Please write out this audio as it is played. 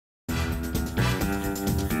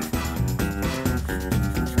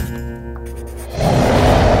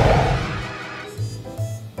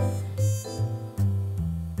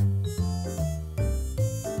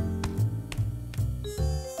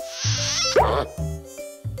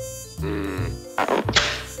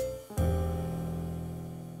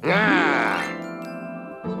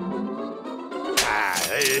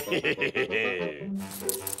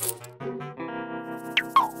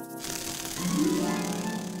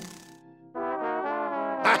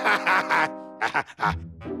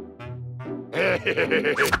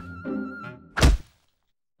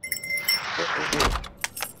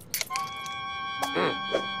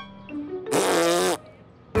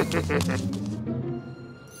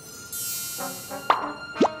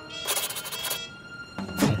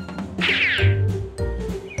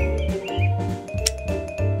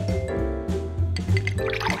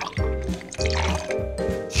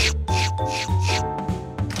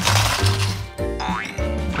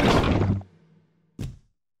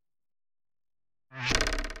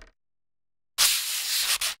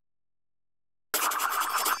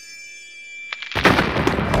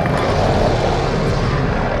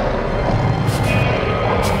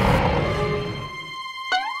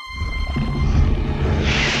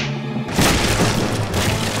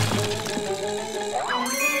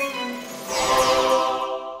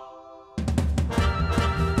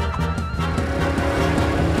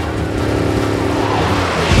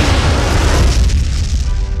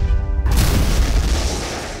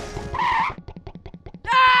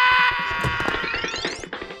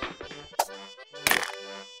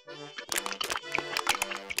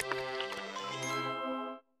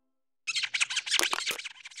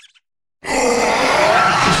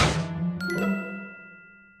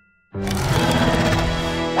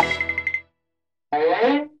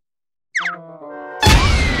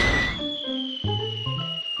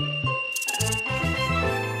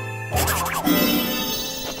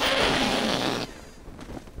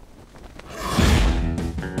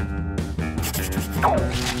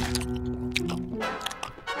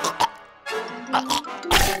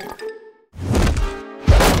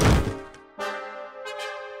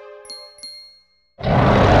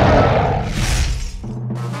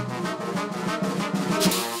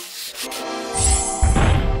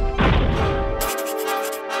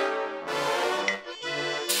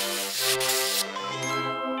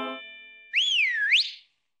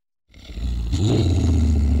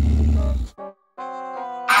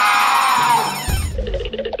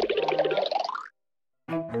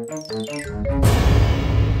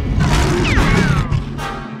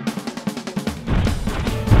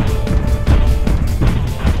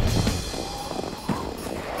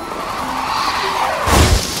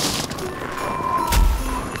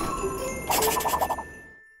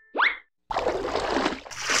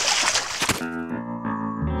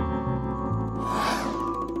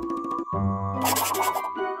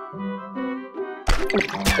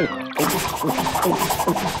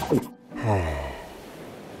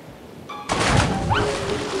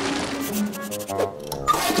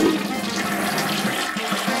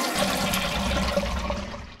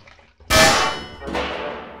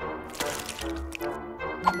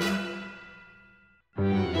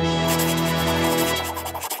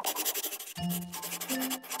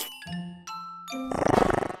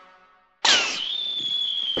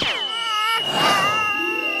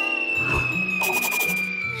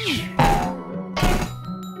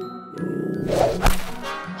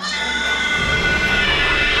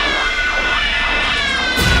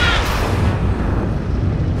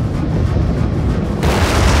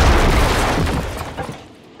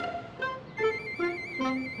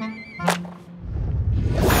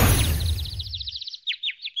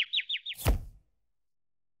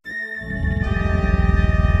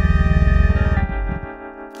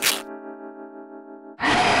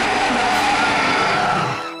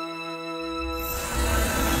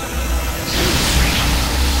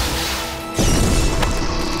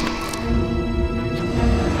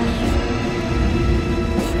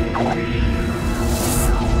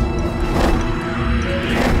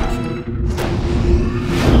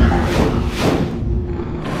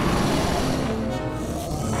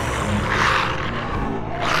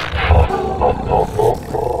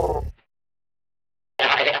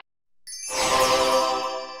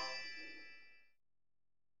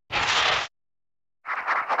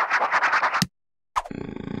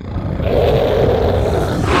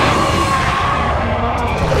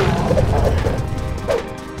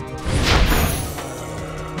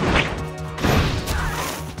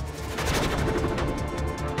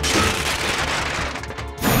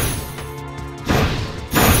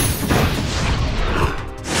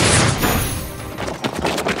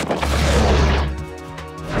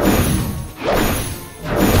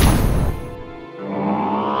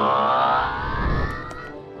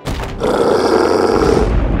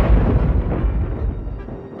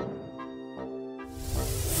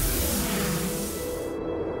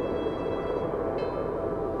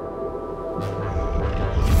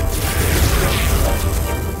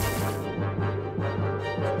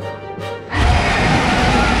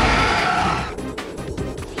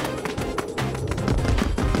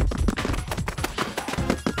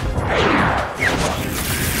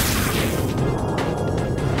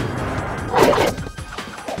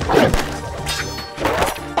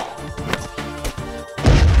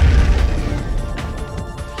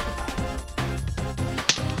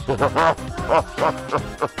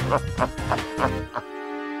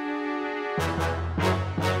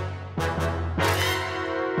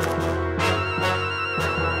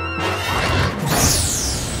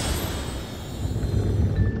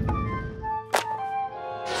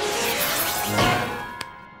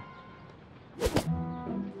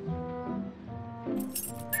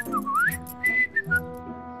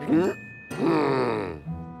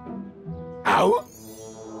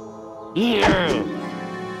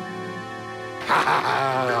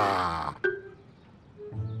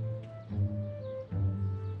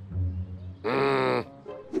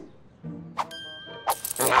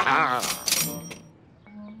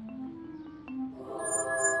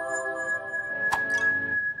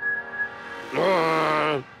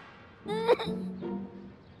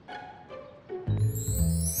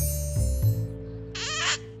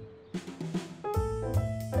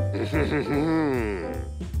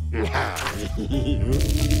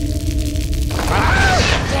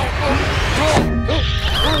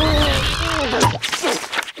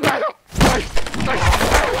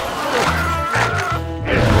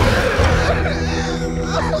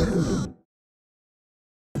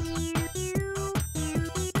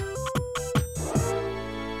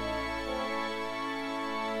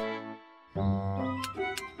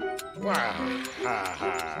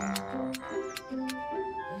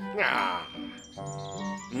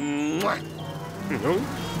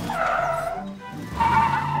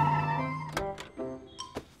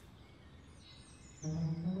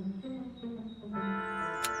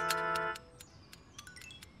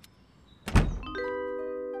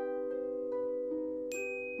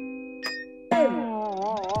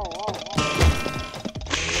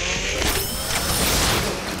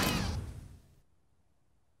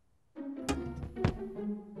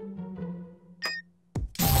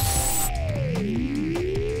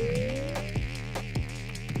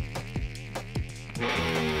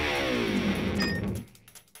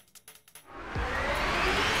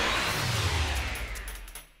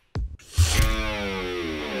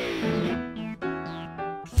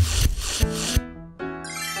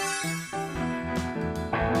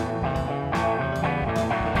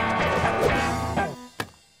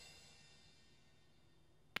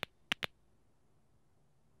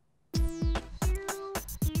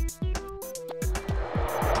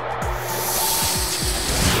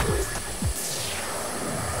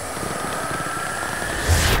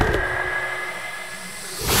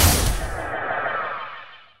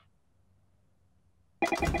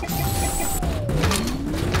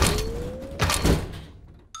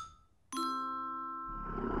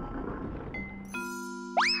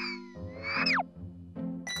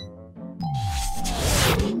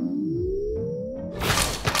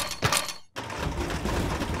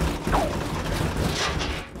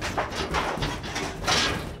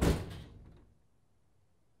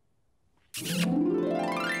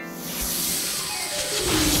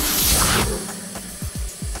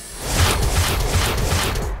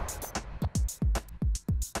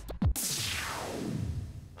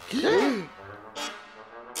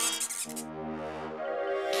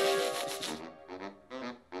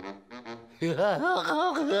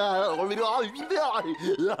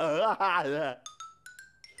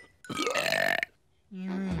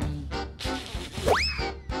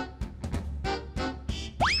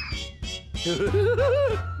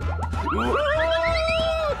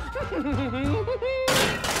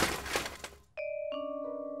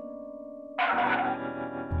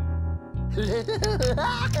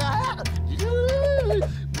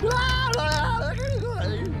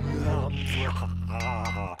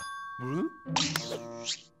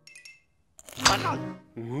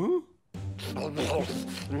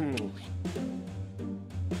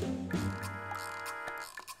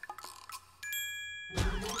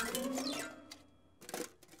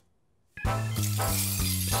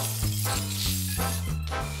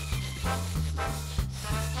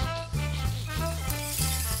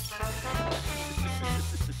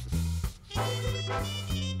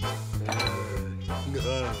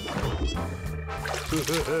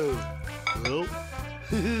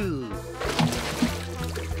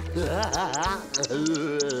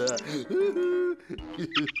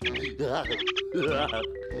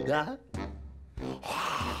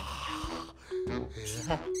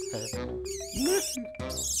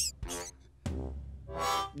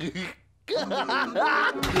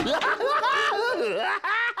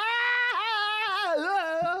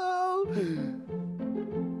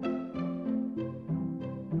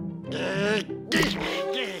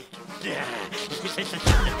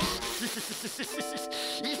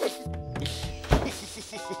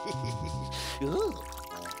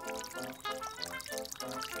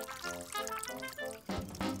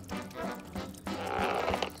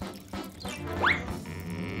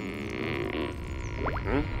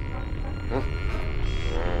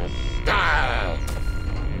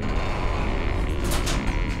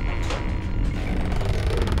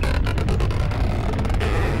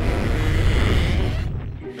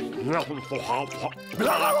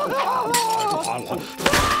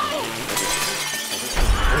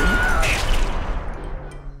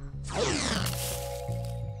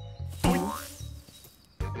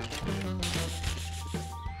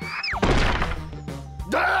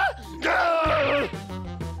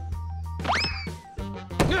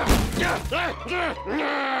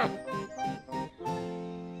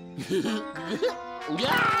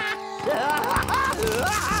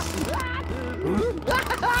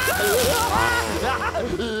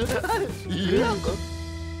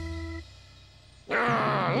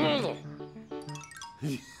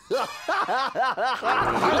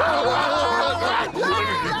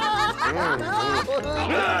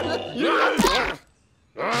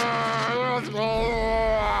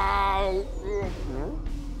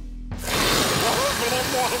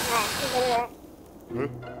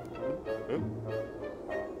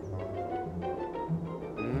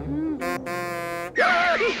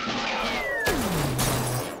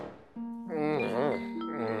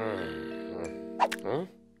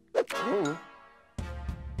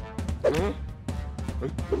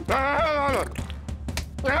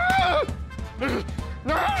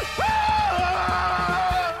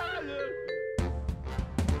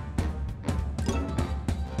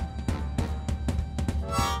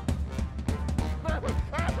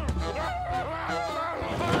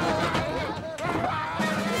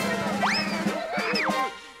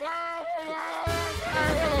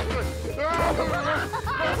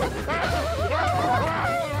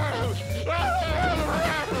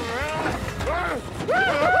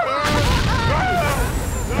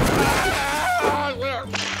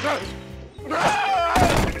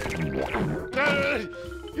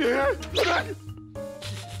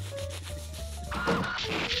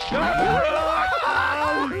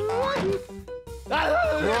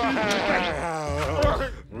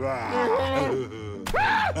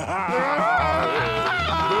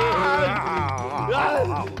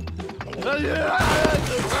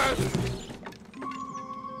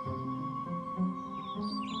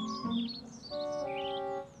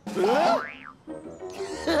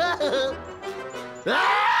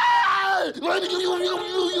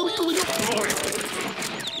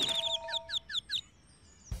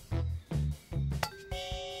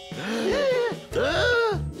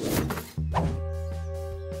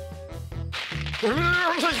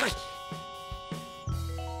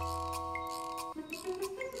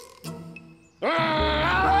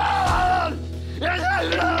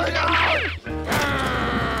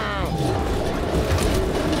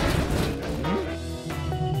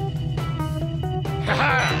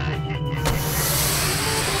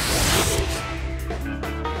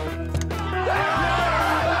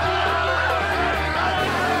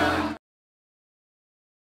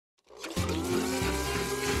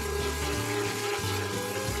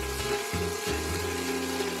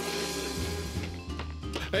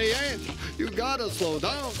Hey, Ant, you gotta slow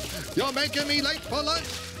down. You're making me late for lunch.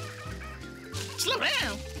 Slow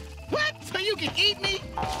down? What? So you can eat me?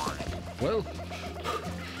 Well,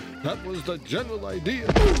 that was the general idea.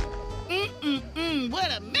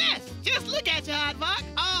 What a mess. Just look at you, Aardvark.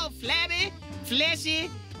 All flabby, fleshy,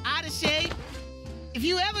 out of shape. If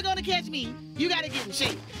you ever gonna catch me, you gotta get in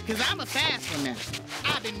shape. Because I'm a fast one now.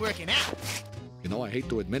 I've been working out. You know, I hate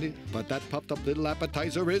to admit it, but that puffed up little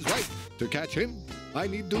appetizer is right. To catch him, I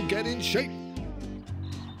need to get in shape.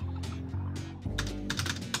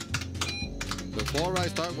 Before I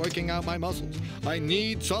start working out my muscles, I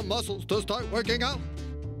need some muscles to start working out.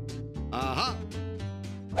 Aha!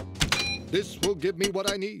 This will give me what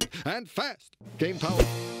I need, and fast. Gain power,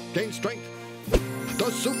 gain strength. The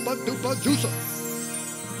super duper juicer.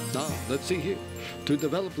 Now, let's see here. To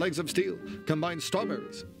develop legs of steel, combine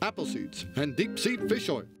strawberries, apple seeds, and deep seed fish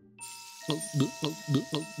oil.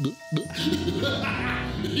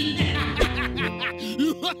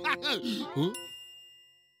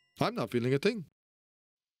 I'm not feeling a thing.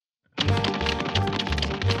 Now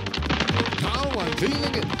I'm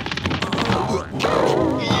feeling it.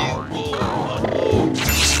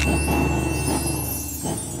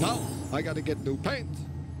 Now I gotta get new pants.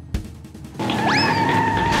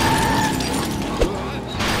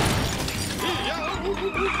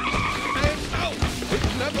 And now, you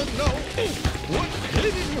never know what's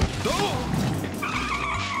hitting your door.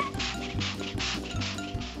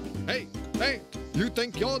 Hey, Ant, you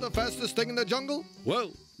think you're the fastest thing in the jungle?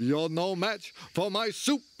 Well, you're no match for my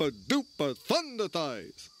super duper thunder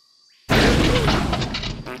thighs.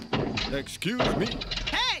 Excuse me.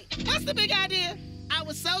 Hey, what's the big idea? I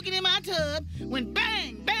was soaking in my tub when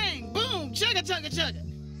bang, bang, boom, chugga, chugga, chugga.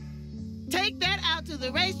 Take that out to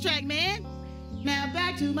the racetrack, man. Now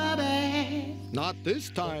back to my bag. Not this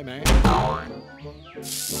time, Ant.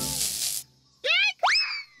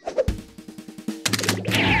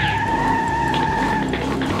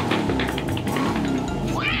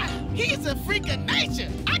 He's a freak of nature.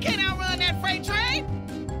 I can't outrun that freight train.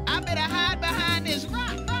 I better hide behind this rock.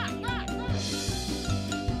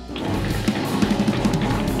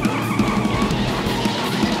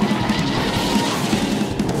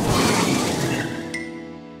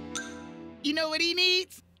 You know what he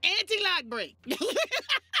needs? Anti-lock brake.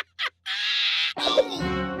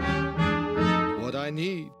 What I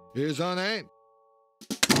need is an ant.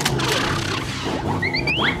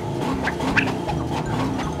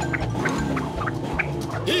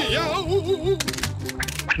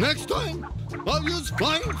 Next time, I'll use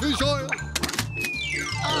flying fish oil.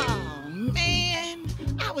 Oh, man.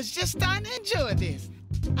 I was just starting to enjoy this.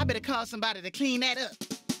 I better call somebody to clean that up.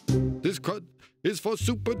 This crud is for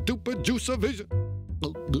super duper juicer vision.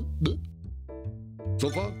 So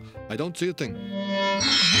far, I don't see a thing.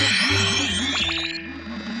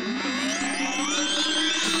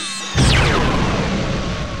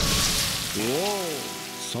 Whoa,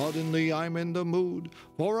 suddenly I'm in the mood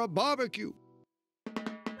for a barbecue.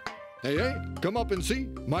 Hey, come up and see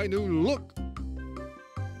my new look.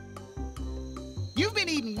 You've been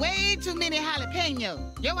eating way too many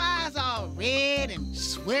jalapenos. Your eyes all red and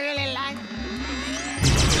swirly like.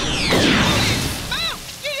 Oh,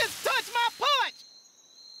 you just touched my porch!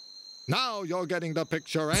 Now you're getting the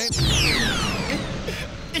picture, Ant.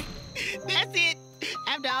 That's it.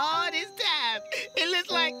 After all this time, it looks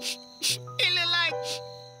like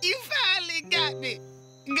you finally got me.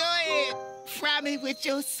 Go ahead, fry me with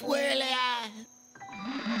your swirly eyes.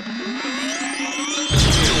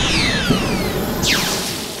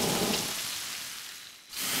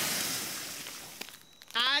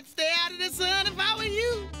 I'd stay out of the sun if I were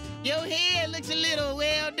you. Your hair looks a little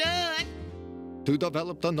well done. To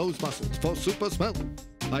develop the nose muscles for super smell,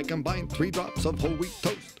 I combine 3 drops of whole wheat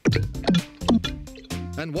toast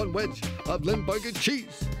and 1 wedge of Limburger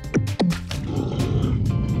cheese.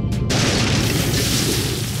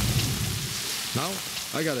 Now,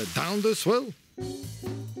 I gotta down the swill.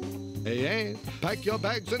 Hey, Ant, pack your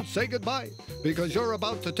bags and say goodbye, because you're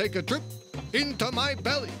about to take a trip into my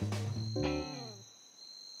belly.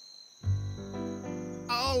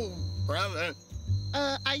 Oh, brother.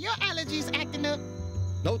 Are your allergies acting up?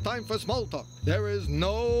 No time for small talk. There is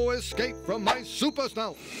no escape from my super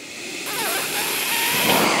smell.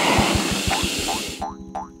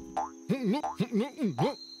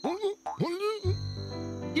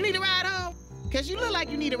 You need a ride home? Because you look like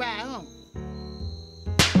you need a ride home.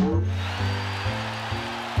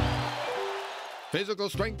 Physical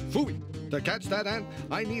strength, phooey. To catch that ant,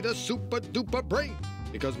 I need a super duper brain,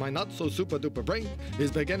 because my not so super duper brain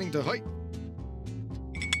is beginning to hurt.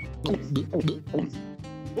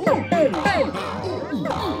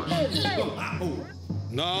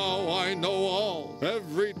 Now I know all.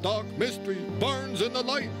 Every dark mystery burns in the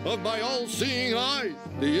light of my all-seeing eyes.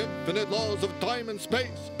 The infinite laws of time and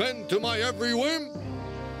space bend to my every whim.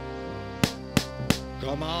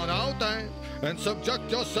 Come on out, Ant, and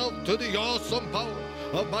subject yourself to the awesome power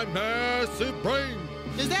of my massive brain.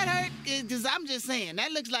 Does that hurt? Because I'm just saying,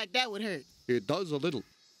 that looks like that would hurt. It does a little.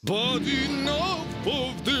 But enough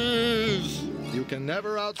of this. You can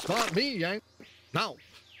never outsmart me, Ant. Now,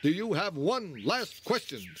 do you have one last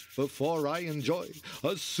question before I enjoy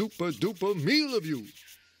a super-duper meal of you?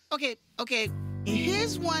 Okay.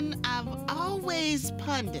 Here's one I've always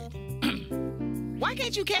pondered. Why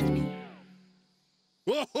can't you catch me?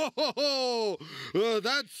 Whoa,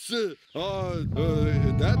 that's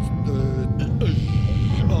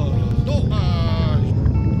no.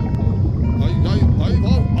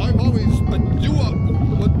 I've always, you are,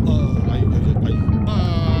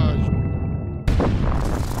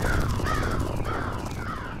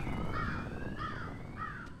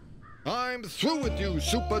 I'm through with you,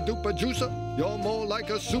 super duper juicer. You're more like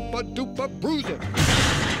a super duper bruiser.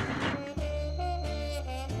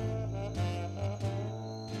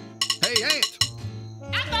 Hey, Ant!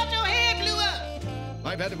 I thought your hair blew up.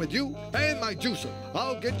 I've had it with you and my juicer.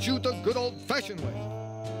 I'll get you the good old-fashioned way.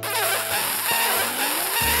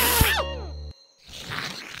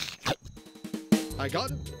 I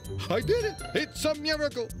got it. I did it. It's a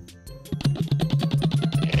miracle.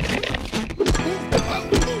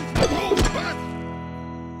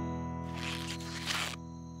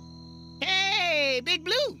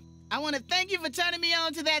 I want to thank you for turning me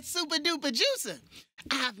on to that super duper juicer.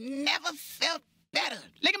 I've never felt better.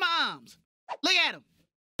 Look at my arms. Look at them.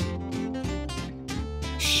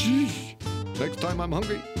 Sheesh. Next time I'm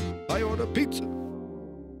hungry, I order pizza.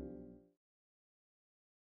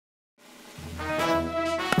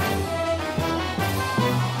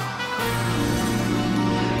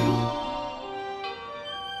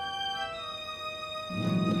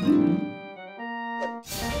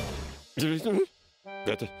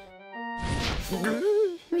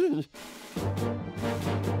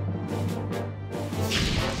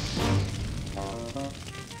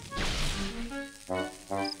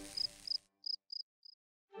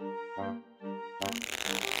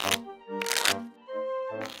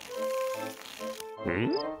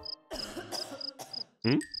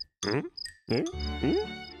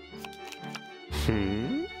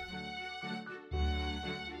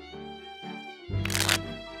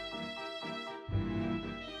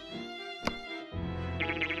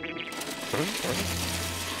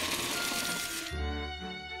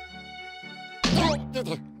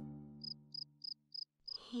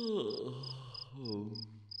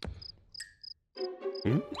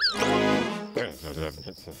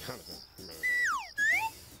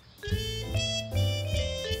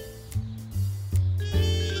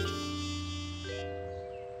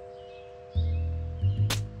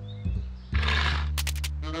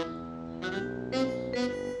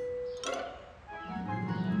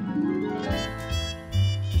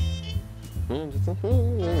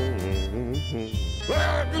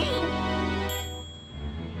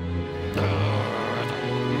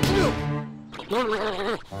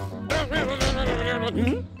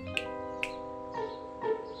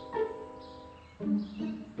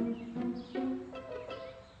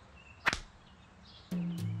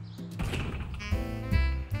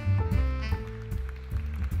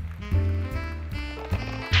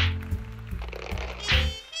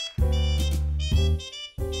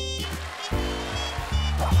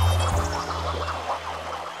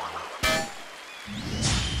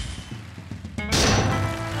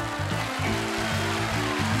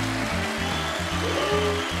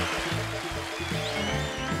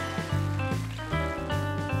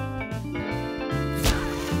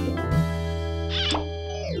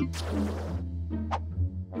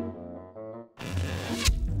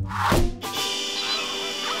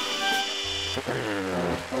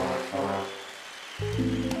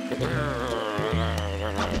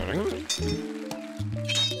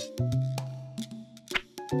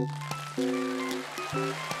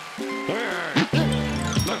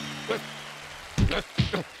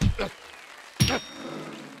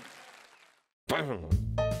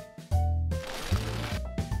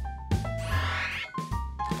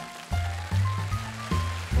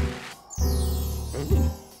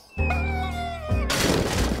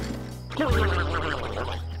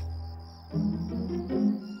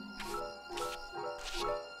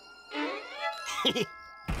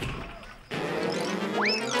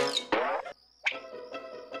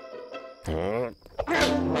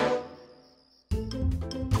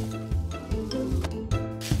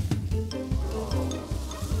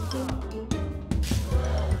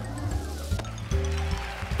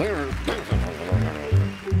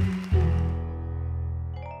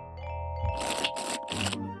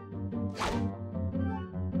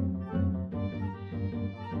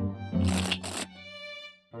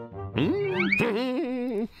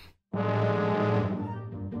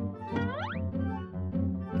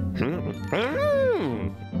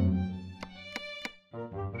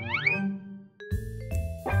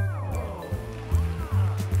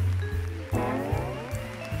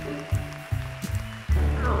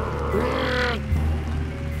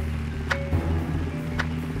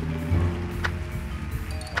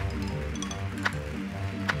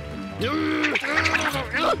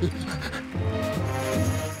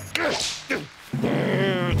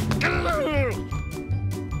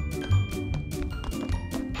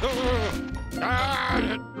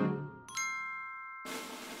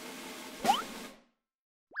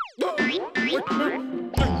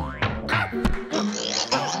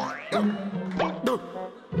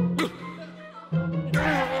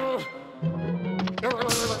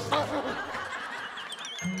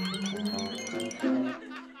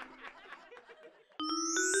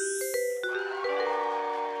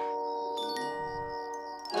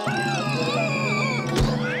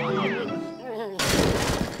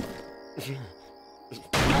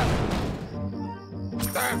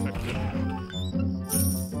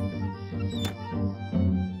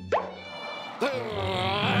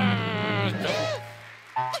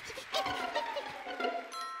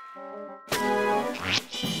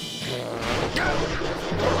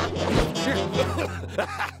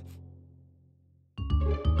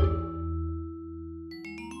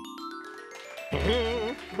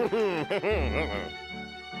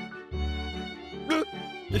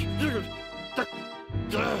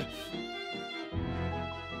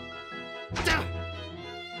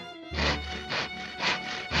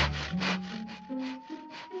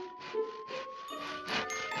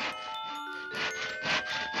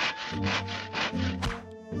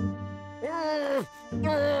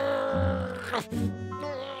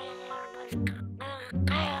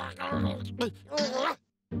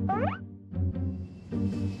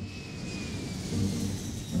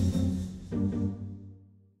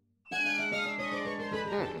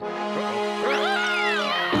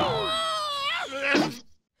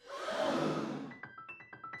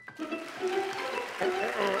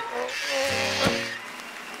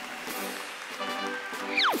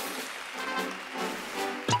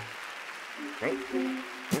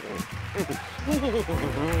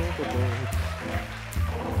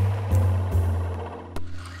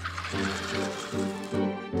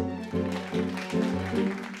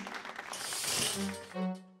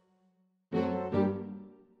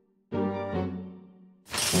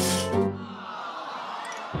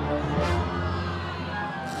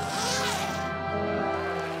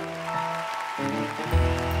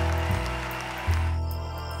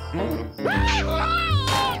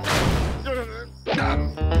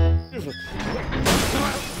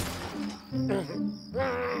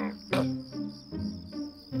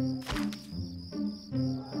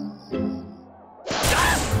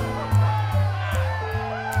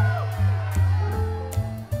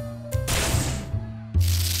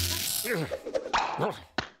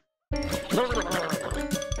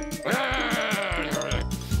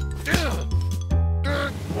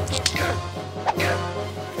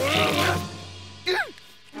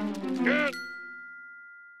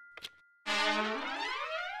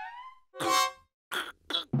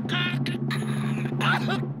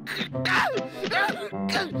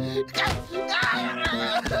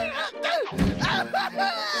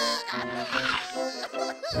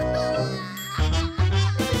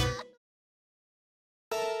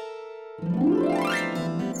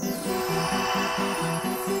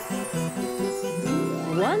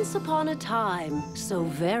 Once upon a time, so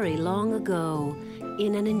very long ago,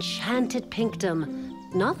 in an enchanted pinkdom,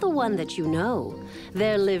 not the one that you know,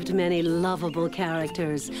 there lived many lovable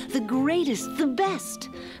characters, the greatest, the best.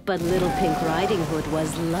 But Little Pink Riding Hood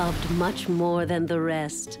was loved much more than the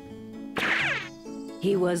rest.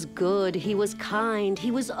 He was good, he was kind, he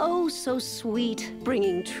was oh so sweet,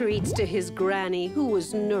 bringing treats to his granny who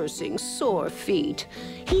was nursing sore feet.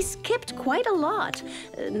 He skipped quite a lot.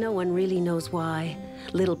 No one really knows why.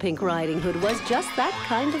 Little Pink Riding Hood was just that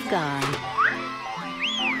kind of guy.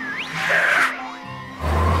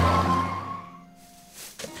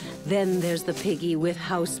 Then there's the piggy with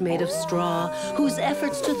house made of straw, whose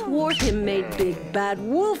efforts to thwart him made Big Bad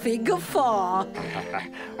Wolfie guffaw.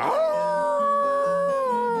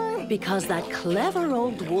 Because that clever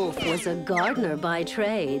old wolf was a gardener by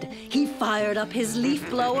trade, he fired up his leaf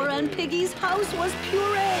blower and Piggy's house was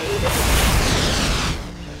pureed.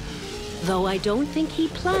 Though I don't think he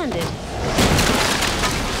planned it,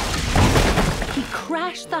 he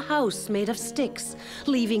crashed the house made of sticks,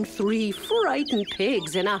 leaving 3 frightened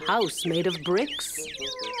pigs in a house made of bricks.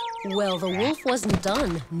 Well, the wolf wasn't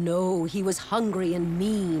done. No, he was hungry and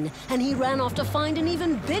mean, and he ran off to find an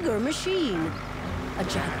even bigger machine. A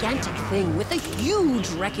gigantic thing with a huge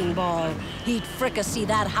wrecking ball. He'd fricassee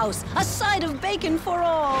that house, a side of bacon for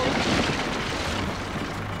all.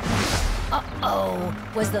 Uh-oh,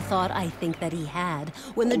 was the thought I think that he had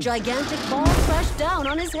when the gigantic ball crashed down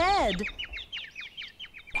on his head.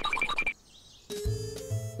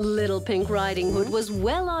 Little Pink Riding Hood was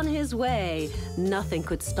well on his way. Nothing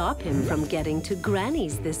could stop him from getting to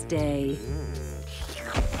Granny's this day.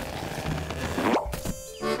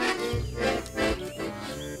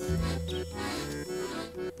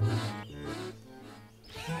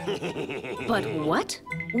 But what?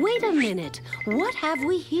 Wait a minute. What have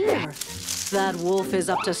we here? That wolf is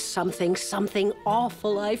up to something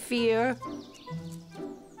awful, I fear.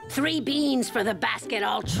 3 beans for the basket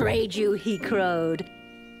I'll trade you, he crowed.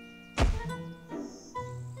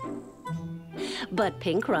 But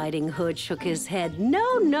Pink Riding Hood shook his head.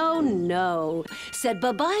 No, no, no. Said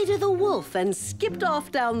bye-bye to the wolf and skipped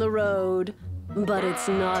off down the road. But it's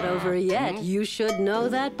not over yet. You should know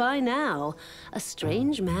that by now. A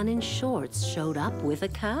strange man in shorts showed up with a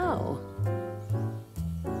cow.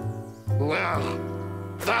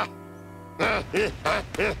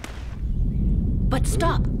 But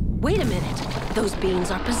stop! Wait a minute. Those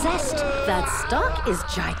beans are possessed. That stock is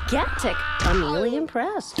gigantic. I'm really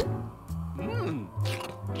impressed.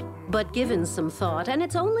 But given some thought, and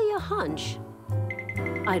it's only a hunch,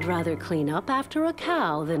 I'd rather clean up after a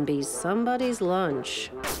cow than be somebody's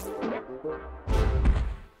lunch.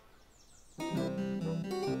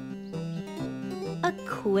 A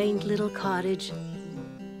quaint little cottage.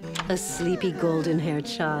 A sleepy golden-haired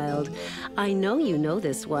child. I know you know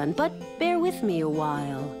this one, but bear with me a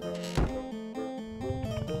while.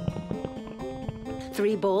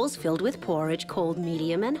 3 bowls filled with porridge, cold,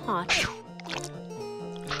 medium, and hot.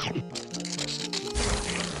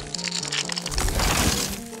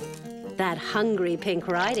 That hungry Pink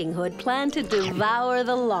Riding Hood planned to devour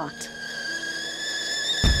the lot.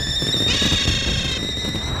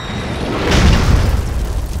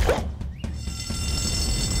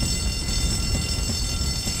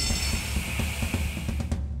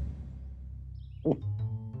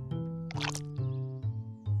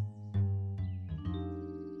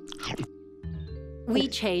 We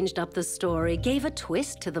changed up the story, gave a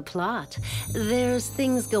twist to the plot. There's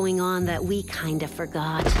things going on that we kinda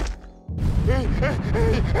forgot.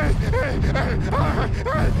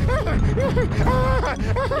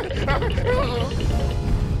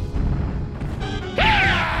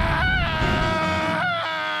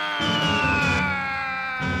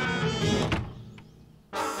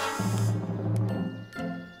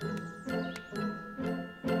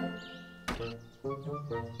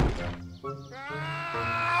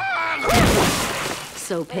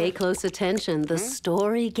 So pay close attention. The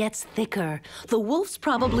story gets thicker. The wolf's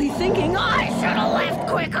probably thinking, I should have left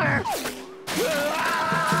quicker!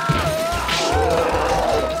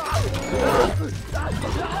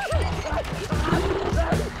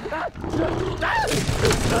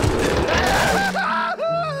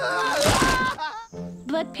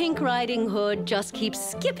 But Pink Riding Hood just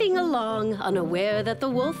keeps skipping along, unaware that the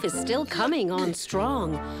wolf is still coming on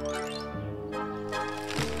strong.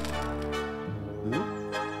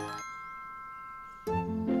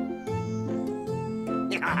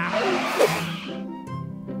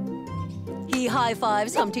 He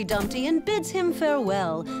high-fives Humpty Dumpty and bids him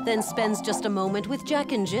farewell, then spends just a moment with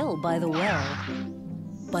Jack and Jill by the well.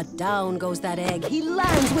 But down goes that egg. He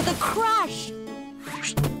lands with a crash.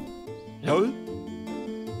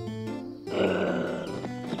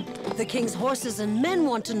 The king's horses and men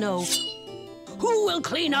want to know, who will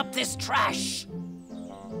clean up this trash?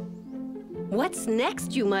 What's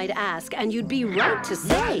next, you might ask, and you'd be right to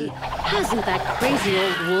say. Hasn't that crazy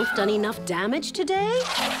old wolf done enough damage today?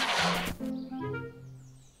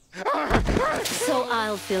 So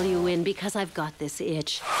I'll fill you in because I've got this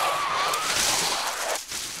itch.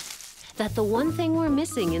 That the one thing we're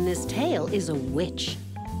missing in this tale is a witch.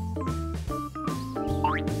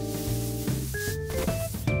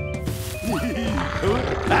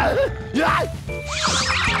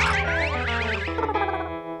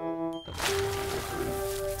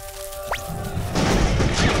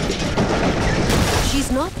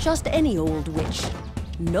 She's not just any old witch.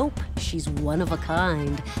 Nope, she's one of a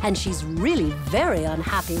kind, and she's really very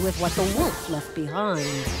unhappy with what the wolf left behind.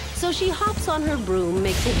 So she hops on her broom,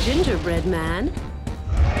 makes a gingerbread man,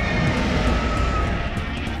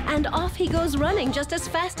 and off he goes running just as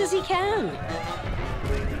fast as he can.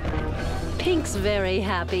 Pink's very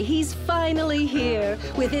happy. He's finally here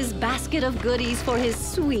with his basket of goodies for his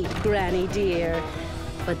sweet granny dear.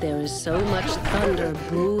 But there is so much thunder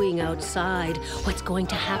booing outside. What's going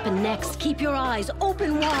to happen next? Keep your eyes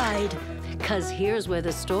open wide. 'Cause here's where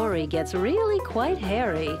the story gets really quite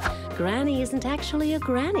hairy. Granny isn't actually a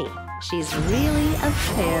granny. She's really a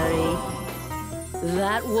fairy.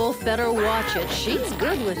 That wolf better watch it. She's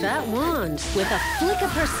good with that wand. With a flick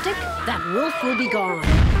of her stick, that wolf will be gone.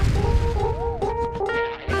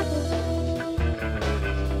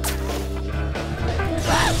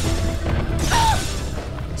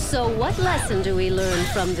 So what lesson do we learn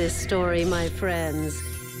from this story, my friends?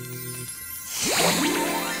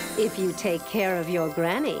 If you take care of your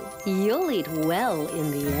granny, you'll eat well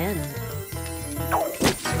in the end.